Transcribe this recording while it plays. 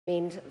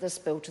Amend this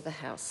bill to the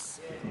House.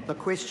 The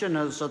question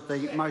is that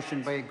the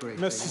motion be agreed.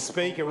 Mr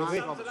Speaker,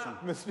 Robertson.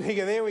 Mr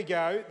Speaker, there we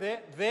go.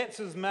 That's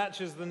as much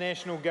as the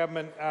National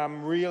Government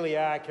really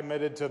are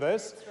committed to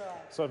this.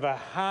 Right. Sort of a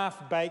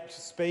half-baked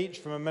speech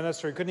from a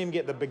minister who couldn't even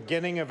get the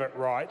beginning of it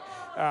right.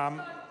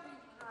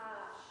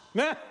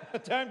 No,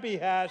 don't be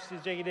harsh, says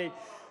Jackie D.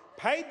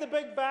 Paid the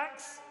big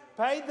bucks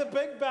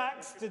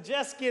to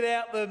just get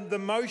out the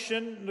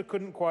motion and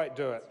couldn't quite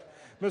do it.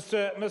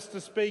 Mr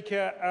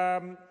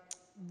Speaker,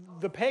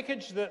 the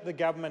package that the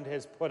government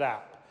has put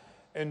up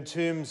in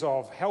terms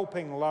of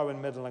helping low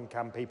and middle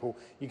income people,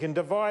 you can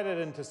divide it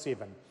into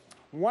 7.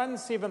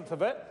 1/7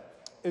 of it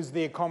is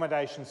the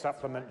accommodation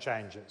supplement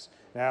changes.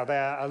 Now, they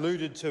are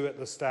alluded to at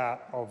the start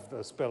of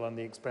this bill in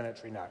the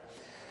explanatory note.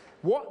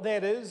 What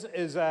that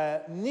is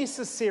a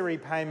necessary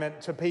payment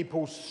to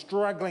people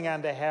struggling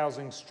under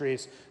housing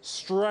stress,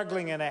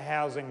 struggling in a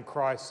housing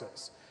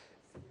crisis.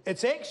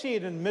 It's actually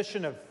an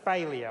admission of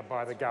failure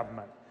by the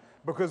government,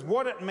 because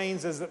what it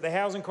means is that the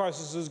housing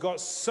crisis has got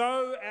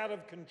so out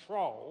of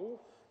control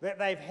that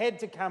they've had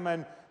to come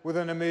in with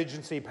an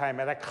emergency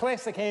payment, a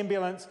classic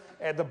ambulance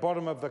at the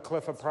bottom of the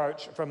cliff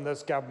approach from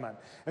this government.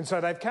 And so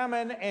they've come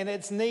in and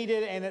it's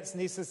needed and it's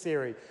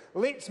necessary.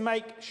 Let's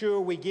make sure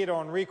we get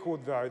on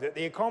record, though, that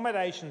the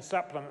accommodation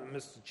supplement,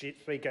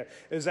 Mr Speaker,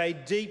 is a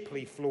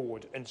deeply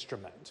flawed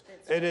instrument.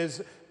 It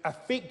is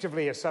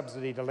effectively a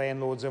subsidy to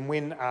landlords, and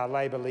when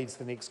Labor leads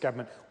the next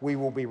government, we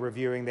will be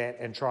reviewing that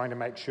and trying to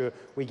make sure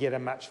we get a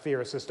much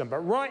fairer system. But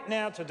right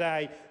now,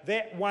 today,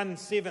 that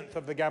 1/7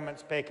 of the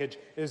government's package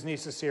is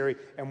necessary,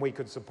 and we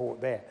could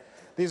support that.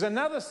 There's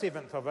another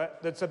 7th of it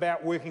that's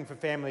about working for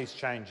families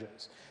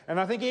changes. And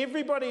I think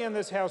everybody in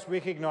this House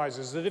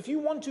recognises that if you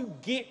want to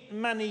get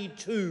money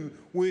to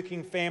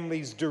working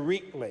families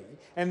directly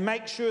and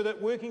make sure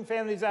that working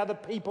families are the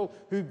people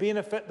who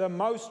benefit the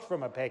most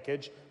from a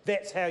package,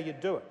 that's how you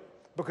do it,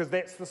 because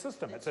that's the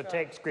system. It's a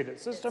tax credit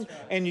system,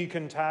 and you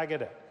can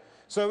target it.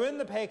 So in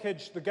the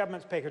package, the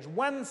government's package,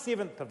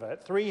 1/7 of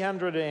it,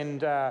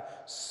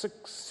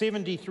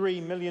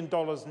 $373 million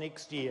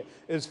next year,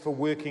 is for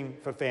working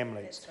for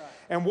families. Right.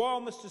 And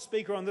while, Mr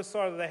Speaker, on this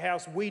side of the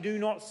House, we do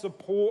not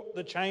support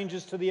the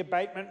changes to the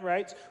abatement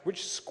rates,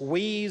 which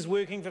squeeze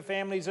working for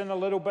families in a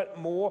little bit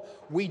more,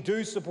 we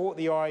do support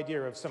the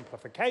idea of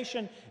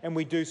simplification, and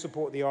we do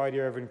support the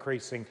idea of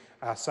increasing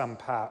some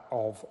part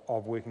of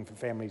working for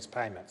families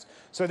payments.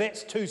 So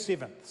that's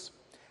 2/7.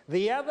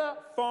 The other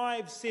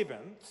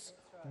 5/7,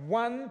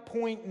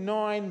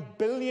 $1.9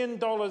 billion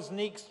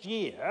next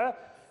year,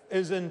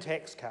 is in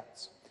tax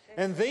cuts.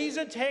 And these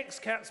are tax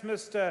cuts,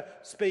 Mr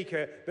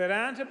Speaker, that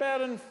aren't about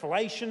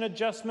inflation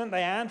adjustment,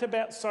 they aren't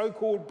about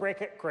so-called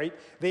bracket creep,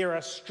 they're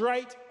a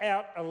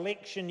straight-out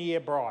election year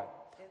bribe.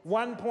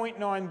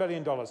 $1.9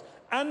 billion.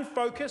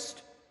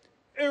 Unfocused,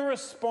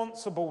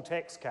 irresponsible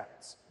tax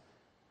cuts.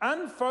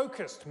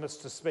 Unfocused,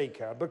 Mr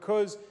Speaker,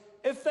 because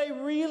if they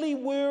really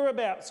were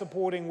about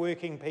supporting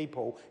working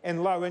people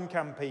and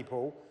low-income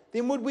people,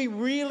 then would we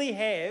really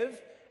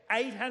have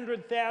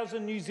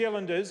 800,000 New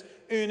Zealanders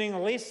earning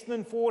less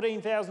than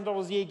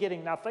 $14,000 a year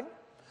getting nothing?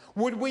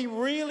 Would we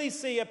really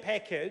see a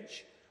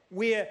package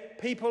where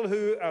people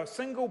who are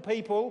single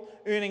people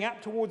earning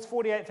up towards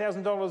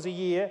 $48,000 a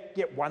year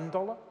get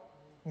 $1?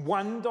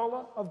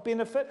 $1 of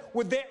benefit?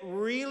 Would that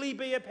really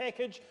be a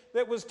package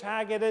that was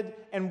targeted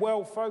and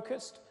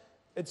well-focused?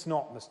 It's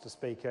not, Mr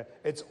Speaker.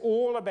 It's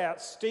all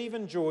about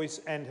Stephen Joyce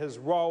and his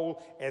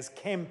role as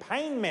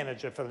campaign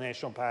manager for the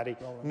National Party,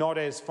 not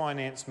as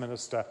finance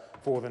minister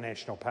for the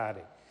National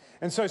Party.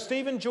 And so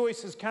Stephen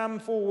Joyce has come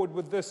forward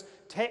with this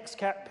tax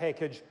cut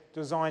package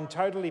designed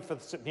totally for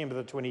September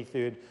the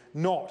 23rd,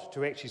 not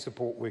to actually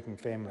support working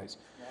families.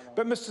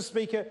 But, Mr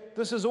Speaker,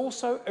 this is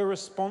also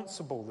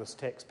irresponsible, this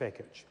tax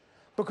package,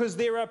 because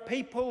there are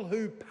people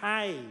who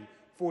pay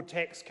for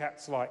tax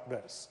cuts like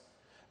this.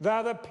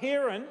 They're the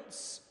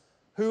parents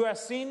who are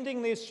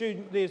sending their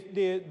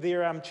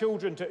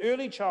children to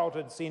early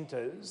childhood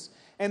centres,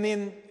 and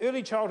then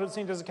early childhood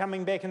centres are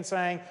coming back and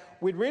saying,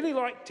 we'd really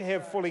like to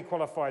have fully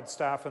qualified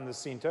staff in the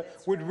centre,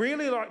 we'd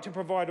really like to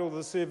provide all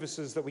the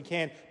services that we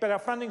can, but our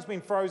funding's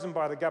been frozen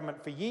by the government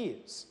for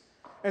years.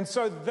 And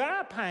so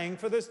they're paying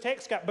for this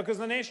tax cut because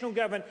the national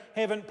government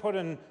haven't put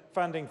in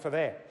funding for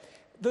that.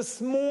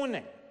 This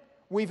morning,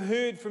 we've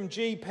heard from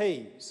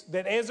GPs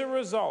that as a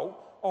result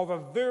of a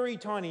very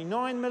tiny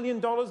 $9 million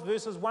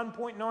versus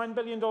 $1.9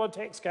 billion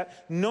tax cut,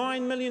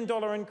 $9 million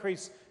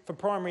increase for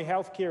primary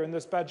health care in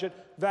this budget,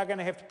 they're going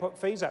to have to put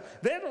fees up.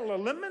 That'll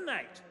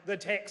eliminate the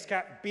tax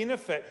cut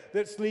benefit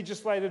that's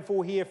legislated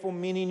for here for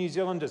many New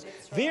Zealanders.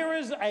 Right. There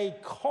is a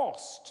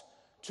cost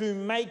to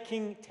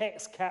making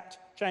tax cut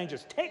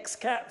changes. Tax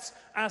cuts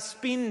are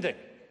spending.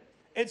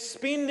 It's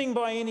spending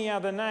by any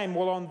other name.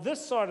 Well, on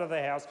this side of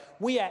the House,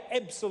 we are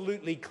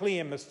absolutely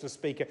clear, Mr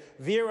Speaker.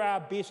 There are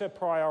better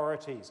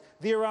priorities.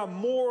 There are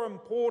more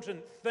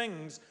important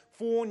things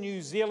for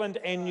New Zealand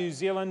and New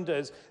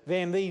Zealanders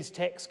than these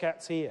tax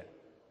cuts here,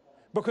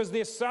 because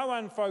they're so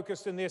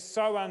unfocused and they're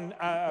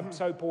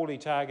so poorly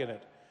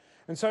targeted.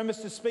 And so,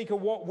 Mr Speaker,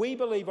 what we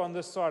believe on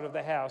this side of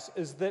the House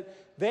is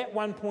that that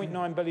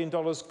 $1.9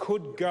 billion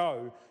could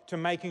go to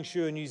making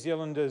sure New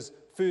Zealanders,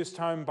 first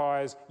home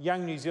buyers,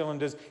 young New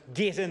Zealanders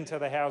get into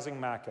the housing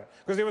market.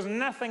 Because there was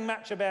nothing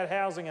much about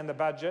housing in the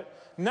budget,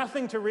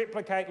 nothing to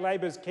replicate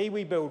Labour's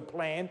Kiwi Build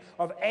plan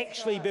of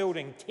actually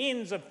building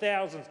tens of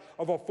thousands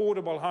of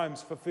affordable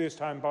homes for first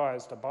home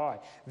buyers to buy.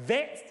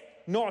 That's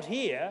not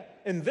here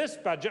in this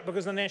budget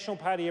because the National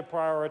Party have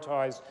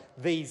prioritised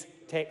these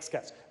tax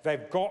cuts.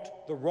 They've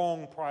got the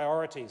wrong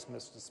priorities,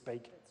 Mr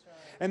Speaker.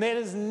 And that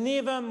is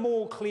never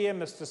more clear,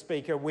 Mr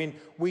Speaker, when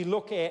we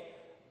look at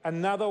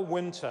another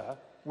winter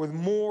with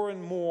more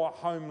and more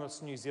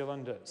homeless New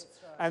Zealanders.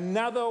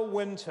 Another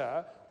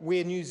winter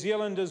where New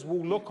Zealanders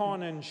will look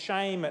on in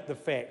shame at the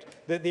fact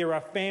that there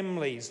are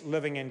families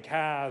living in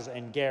cars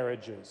and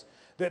garages,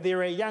 that there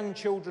are young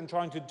children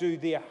trying to do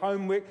their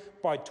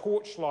homework by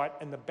torchlight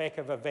in the back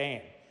of a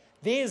van.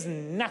 There's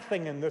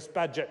nothing in this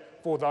budget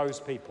for those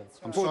people.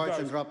 I'm sorry to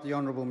interrupt the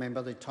honourable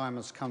member. The time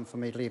has come for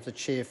me to leave the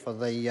chair for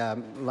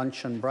the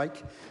luncheon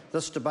break.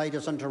 This debate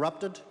is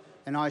interrupted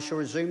and I shall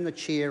resume the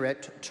chair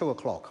at 2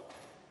 o'clock.